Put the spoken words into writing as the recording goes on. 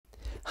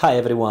Hi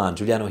everyone,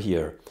 Giuliano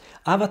here.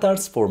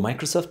 Avatars for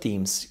Microsoft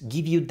Teams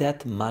give you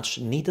that much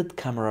needed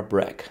camera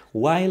break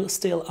while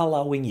still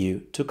allowing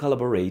you to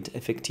collaborate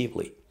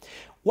effectively.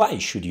 Why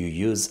should you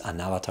use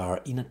an avatar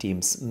in a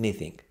Teams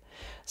meeting?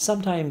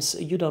 Sometimes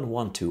you don't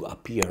want to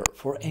appear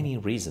for any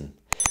reason,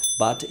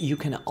 but you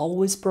can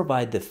always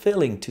provide the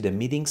feeling to the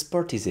meeting's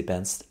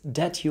participants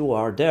that you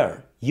are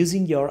there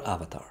using your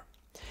avatar.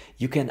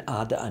 You can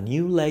add a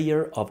new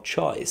layer of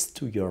choice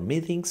to your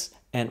meetings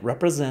and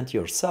represent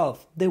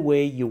yourself the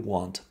way you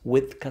want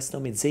with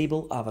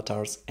customizable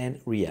avatars and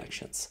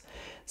reactions.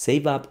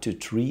 Save up to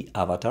 3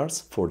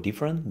 avatars for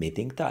different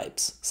meeting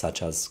types,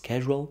 such as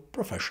casual,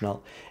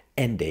 professional,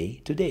 and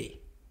day-to-day.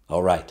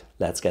 Alright,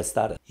 let's get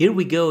started. Here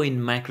we go in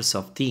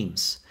Microsoft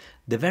Teams.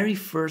 The very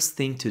first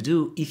thing to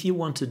do if you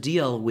want to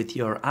deal with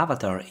your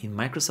avatar in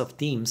Microsoft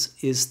Teams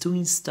is to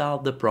install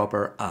the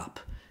proper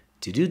app.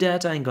 To do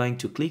that, I'm going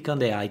to click on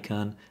the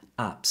icon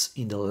Apps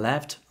in the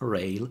left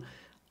rail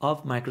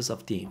of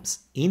Microsoft Teams.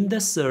 In the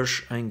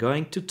search, I'm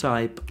going to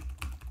type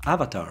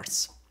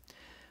Avatars.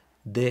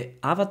 The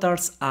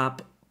Avatars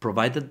app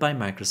provided by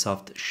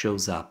Microsoft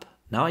shows up.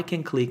 Now I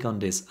can click on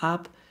this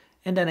app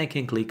and then I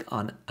can click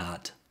on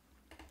Add.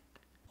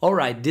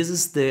 Alright, this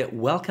is the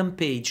welcome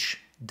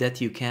page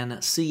that you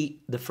can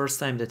see the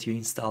first time that you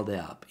install the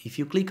app. If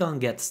you click on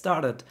Get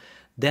Started,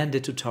 then the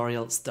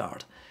tutorial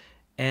starts.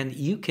 And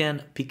you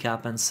can pick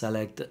up and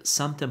select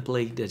some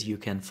template that you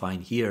can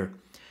find here.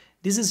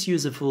 This is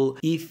useful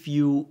if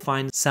you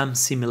find some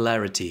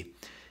similarity.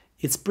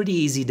 It's pretty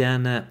easy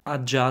then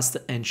adjust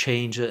and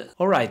change.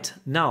 Alright,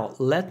 now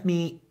let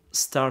me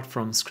start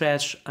from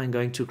scratch. I'm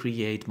going to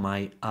create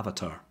my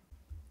avatar.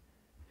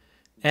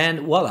 And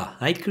voila,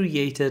 I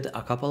created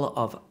a couple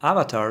of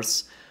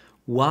avatars,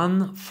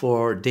 one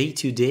for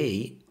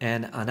day-to-day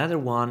and another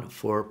one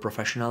for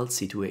professional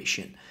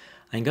situation.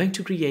 I'm going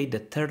to create the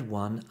third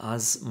one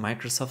as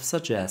Microsoft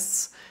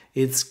suggests.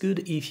 It's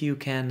good if you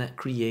can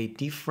create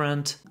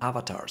different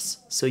avatars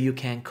so you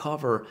can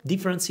cover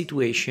different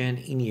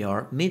situations in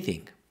your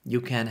meeting. You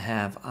can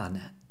have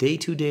a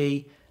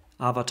day-to-day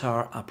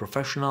avatar, a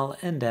professional,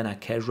 and then a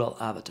casual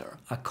avatar.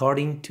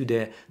 According to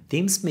the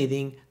Teams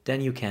meeting,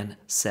 then you can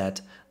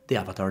set the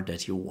avatar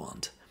that you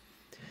want.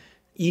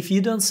 If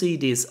you don't see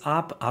this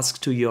app,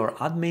 ask to your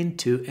admin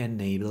to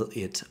enable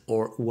it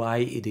or why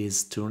it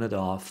is turned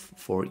off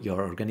for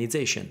your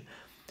organization.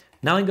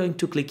 Now I'm going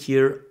to click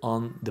here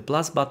on the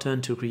plus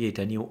button to create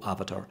a new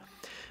avatar.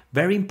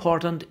 Very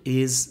important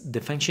is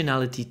the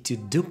functionality to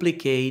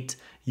duplicate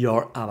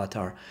your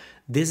avatar.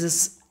 This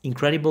is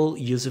incredibly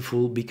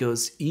useful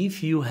because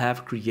if you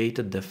have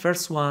created the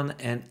first one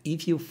and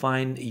if you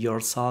find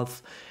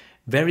yourself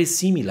very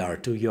similar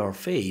to your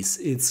face,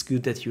 it's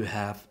good that you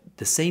have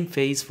the same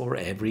face for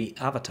every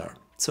avatar.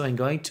 So I'm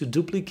going to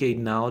duplicate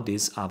now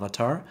this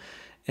avatar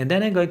and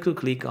then I'm going to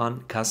click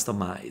on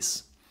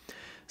Customize.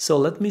 So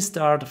let me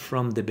start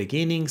from the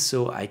beginning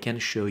so I can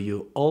show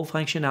you all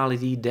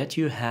functionality that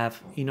you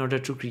have in order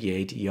to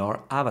create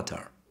your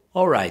avatar.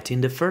 Alright, in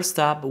the first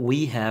tab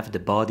we have the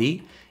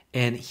body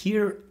and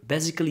here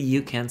basically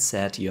you can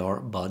set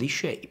your body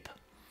shape.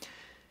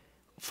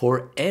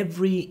 For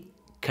every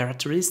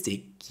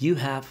characteristic you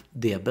have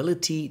the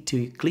ability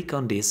to click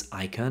on this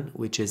icon,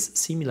 which is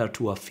similar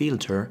to a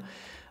filter,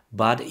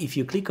 but if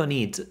you click on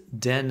it,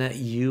 then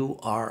you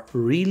are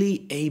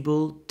really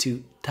able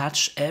to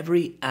touch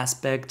every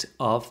aspect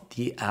of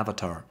the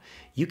avatar.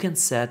 You can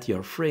set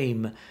your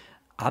frame,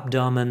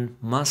 abdomen,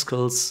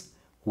 muscles,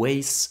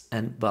 waist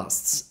and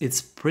busts.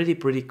 It's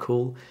pretty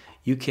cool.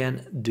 You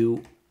can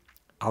do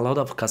a lot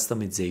of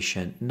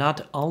customization,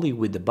 not only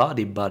with the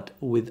body, but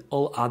with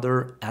all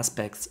other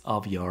aspects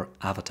of your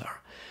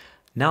avatar.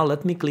 Now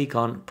let me click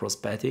on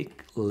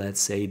prosthetic. Let's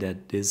say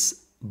that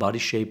this body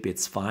shape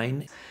is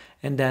fine.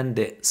 And then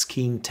the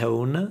skin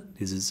tone,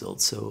 this is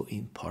also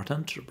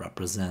important,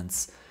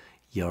 represents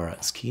your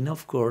skin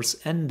of course,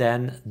 and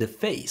then the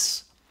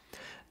face.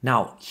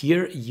 Now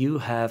here you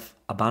have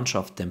a bunch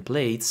of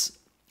templates.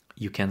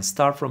 You can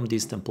start from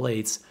these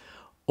templates,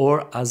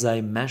 or as I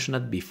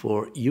mentioned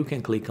before, you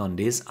can click on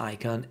this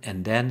icon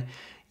and then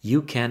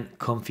you can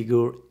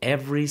configure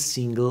every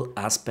single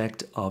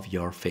aspect of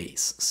your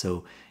face.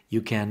 So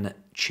you can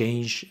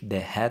change the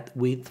head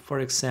width, for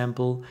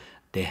example,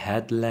 the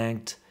head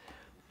length,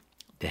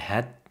 the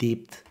head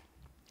depth,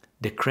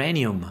 the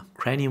cranium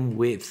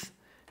width,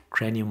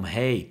 cranium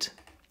height.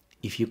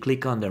 If you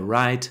click on the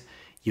right,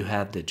 you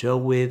have the jaw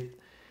width,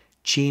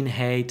 chin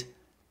height,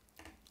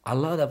 a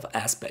lot of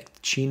aspects,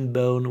 chin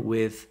bone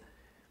width.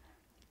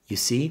 You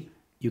see,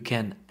 you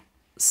can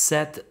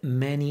set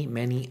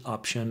many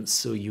options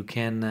so you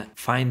can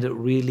find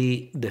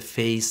really the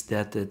face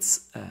that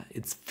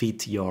it's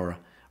fit your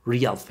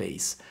real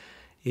face.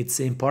 It's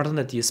important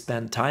that you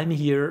spend time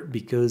here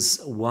because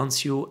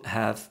once you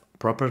have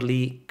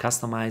properly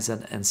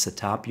customized and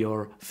set up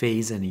your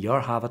face and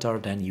your avatar,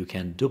 then you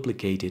can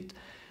duplicate it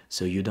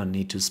so you don't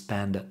need to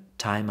spend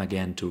time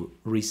again to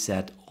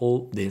reset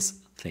all these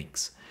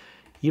things.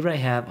 Here I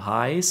have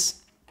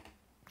eyes,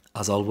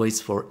 as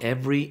always, for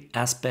every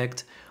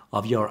aspect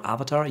of your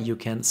avatar, you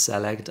can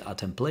select a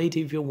template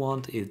if you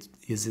want.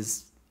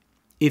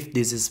 If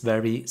this is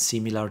very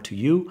similar to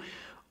you,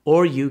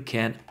 or you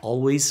can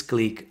always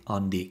click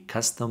on the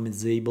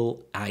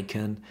customizable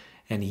icon,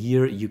 and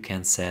here you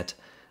can set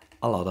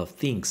a lot of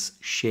things: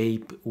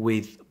 shape,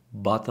 width,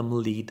 bottom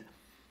lid,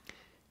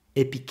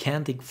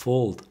 epicantic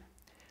fold,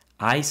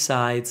 eye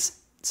sides.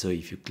 So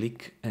if you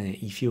click,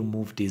 if you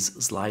move this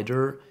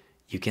slider,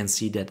 you can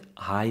see that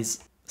eye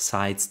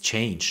sides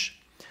change.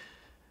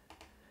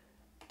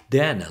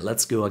 Then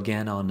let's go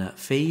again on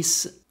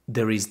face.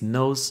 There is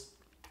nose,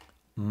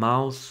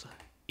 mouth,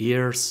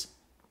 ears,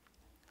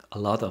 a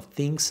lot of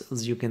things,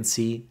 as you can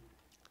see.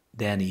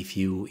 Then if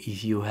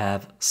you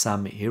have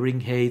some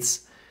hearing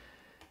aids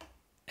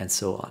and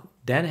so on.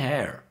 Then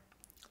hair.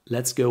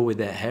 Let's go with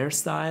the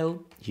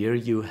hairstyle. Here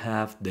you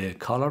have the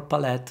color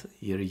palette.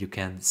 Here you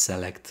can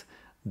select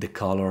the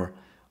color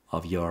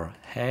of your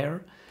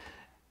hair,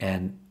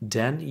 and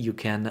then you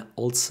can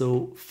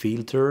also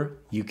filter.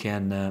 You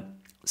can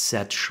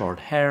set short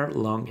hair,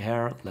 long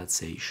hair, let's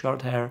say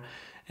short hair,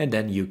 and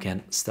then you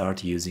can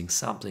start using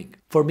something.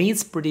 For me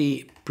it's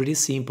pretty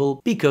simple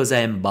because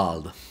I am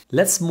bald.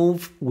 Let's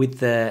move with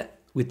the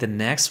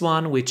next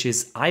one, which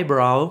is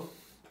eyebrow.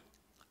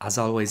 As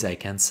always, I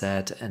can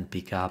set and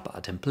pick up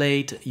a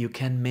template. You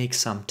can make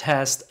some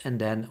tests, and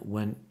then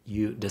when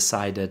you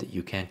decided,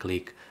 you can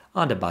click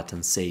on the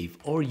button save,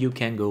 or you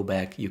can go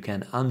back, you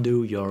can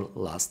undo your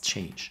last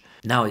change.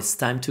 Now it's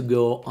time to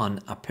go on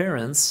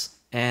appearance,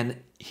 and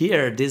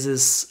here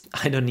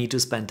I don't need to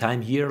spend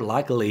time here,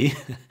 luckily,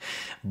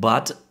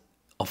 but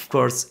of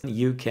course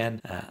you can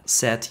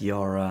set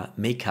your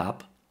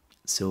makeup,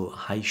 so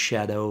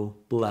eyeshadow,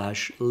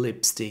 blush,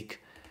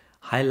 lipstick,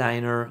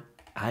 eyeliner,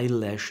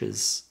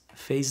 eyelashes,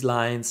 face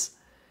lines,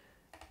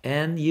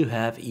 and you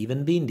have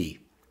even bindi.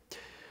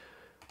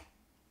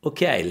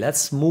 Okay,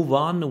 let's move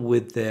on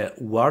with the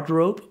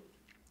wardrobe,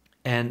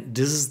 and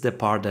this is the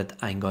part that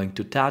I'm going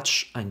to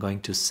touch. I'm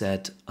going to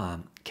set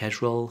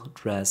casual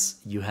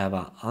dress. You have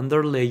an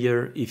under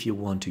layer if you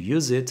want to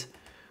use it,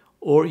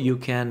 or you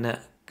can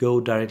go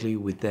directly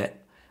with the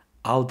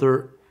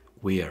outer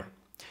wear.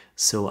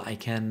 So I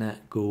can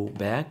go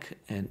back,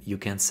 and you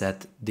can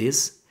set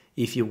this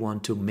if you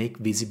want to make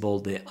visible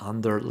the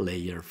under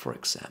layer, for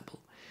example.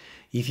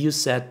 If you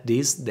set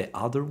this, the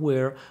outer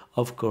wear,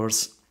 of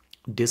course,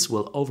 this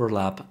will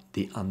overlap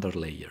the under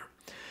layer.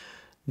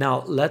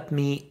 Now let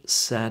me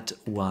set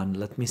one.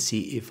 Let me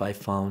see if I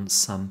found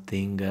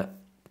something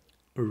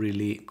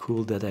really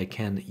cool that I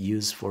can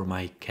use for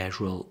my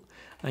casual.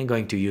 I'm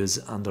going to use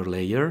under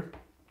layer.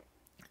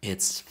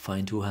 It's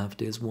fine to have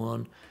this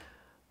one,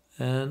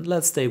 and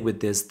let's stay with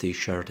this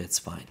t-shirt. It's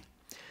fine.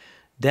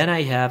 Then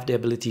I have the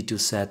ability to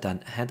set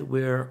an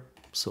headwear.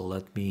 So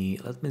let me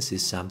see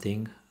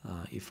something,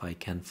 if I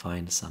can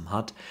find some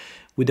HUD.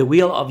 With the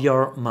wheel of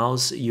your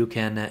mouse, you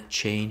can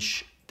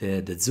change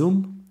the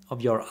zoom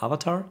of your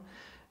avatar.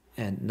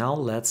 And now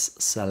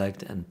let's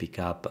select and pick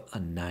up a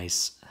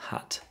nice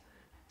HUD.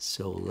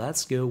 So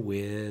let's go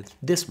with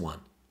this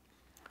one.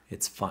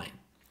 It's fine.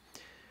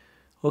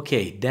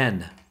 Okay,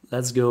 then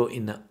let's go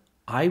in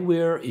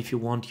eyewear. If you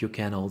want, you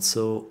can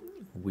also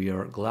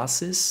wear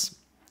glasses.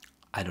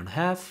 I don't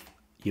have.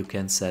 You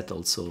can set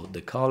also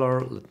the color.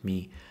 Let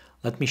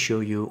me show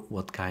you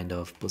what kind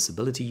of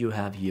possibility you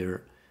have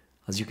here.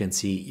 As you can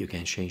see, you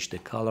can change the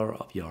color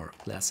of your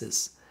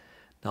glasses.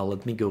 Now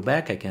let me go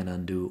back. I can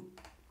undo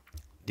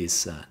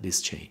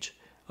this change.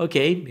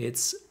 Okay,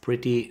 it's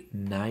pretty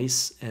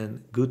nice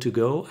and good to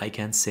go. I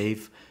can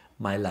save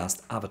my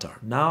last avatar.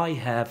 Now I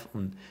have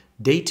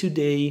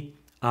day-to-day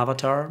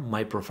avatar,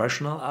 my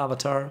professional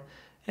avatar,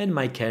 and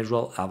my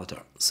casual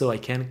avatar. So I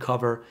can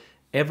cover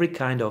every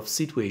kind of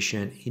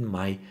situation in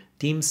my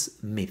Teams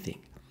meeting.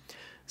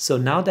 So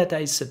now that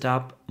I set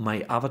up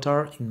my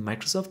avatar in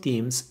Microsoft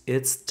Teams,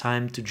 it's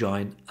time to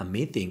join a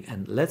meeting,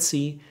 and let's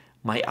see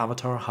my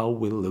avatar how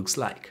will looks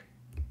like.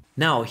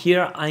 Now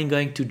here I'm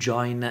going to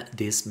join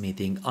this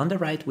meeting. On the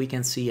right we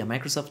can see a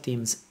Microsoft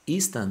Teams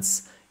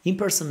instance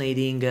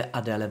impersonating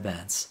Adele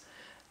events.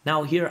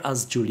 Now here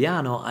as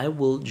Giuliano I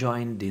will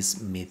join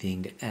this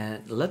meeting,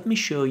 and let me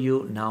show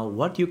you now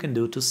what you can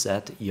do to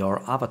set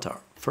your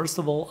avatar. First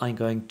of all, I'm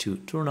going to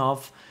turn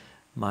off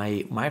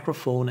my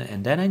microphone,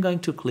 and then I'm going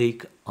to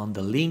click on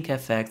the link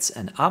effects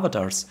and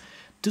avatars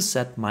to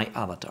set my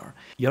avatar.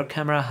 Your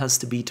camera has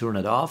to be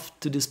turned off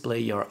to display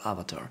your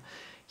avatar.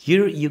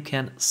 Here you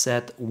can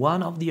set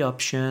one of the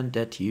options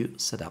that you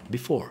set up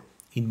before.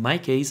 In my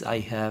case, I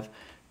have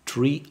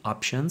 3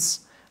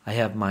 options. I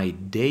have my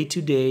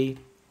day-to-day,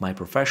 my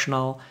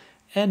professional,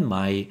 and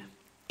my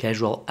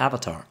casual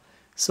avatar.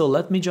 So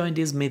let me join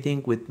this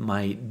meeting with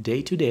my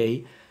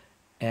day-to-day.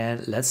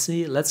 And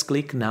let's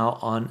click now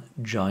on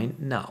join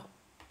now.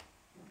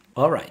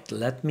 All right,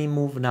 let me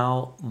move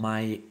now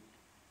my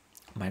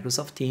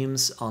Microsoft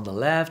Teams on the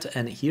left,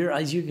 and here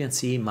as you can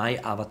see my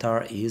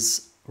avatar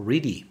is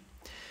ready.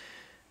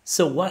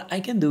 So what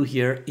I can do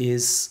here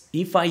is,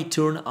 if I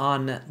turn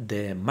on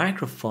the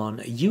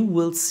microphone, you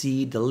will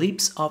see the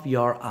lips of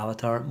your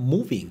avatar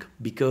moving,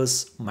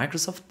 because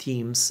Microsoft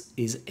Teams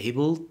is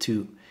able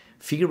to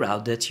figure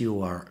out that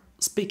you are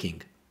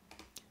speaking.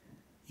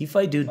 If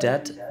I do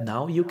that,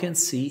 now you can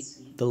see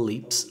the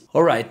lips.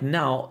 All right,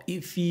 now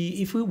if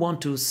we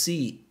want to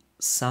see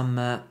some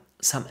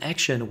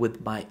action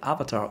with my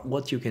avatar,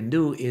 what you can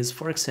do is,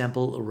 for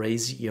example,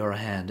 raise your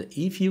hand.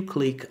 If you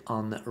click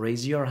on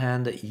raise your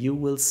hand, you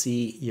will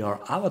see your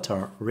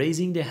avatar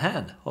raising the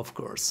hand, of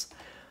course.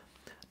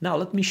 Now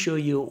let me show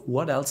you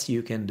what else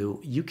you can do.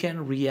 You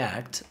can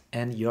react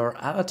and your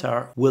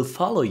avatar will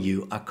follow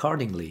you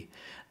accordingly.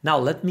 Now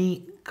let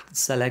me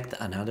select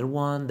another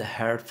one, the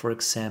heart, for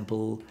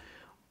example,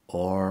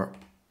 or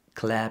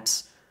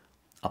claps,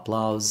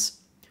 applause,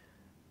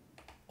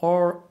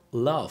 or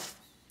love.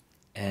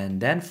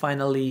 And then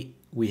finally,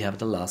 we have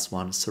the last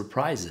one,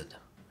 surprised.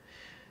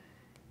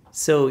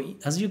 So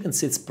as you can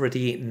see, it's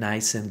pretty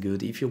nice and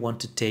good. If you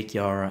want to take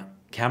your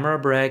camera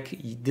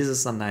break, this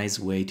is a nice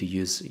way to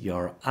use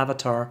your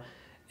avatar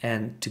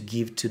and to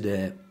give to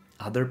the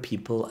other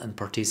people and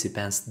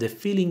participants the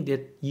feeling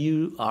that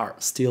you are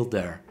still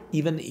there,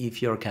 even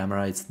if your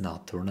camera is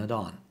not turned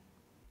on.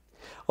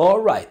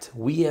 Alright,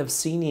 we have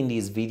seen in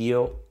this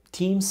video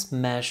Teams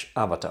Mesh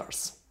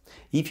avatars.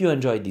 If you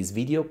enjoyed this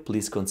video,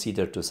 please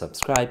consider to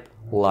subscribe,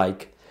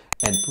 like,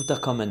 and put a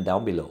comment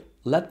down below.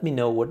 Let me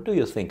know what do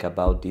you think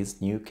about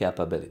this new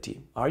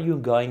capability. Are you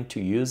going to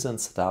use and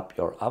set up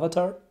your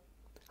avatar?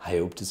 I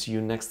hope to see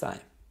you next time.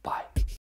 Bye.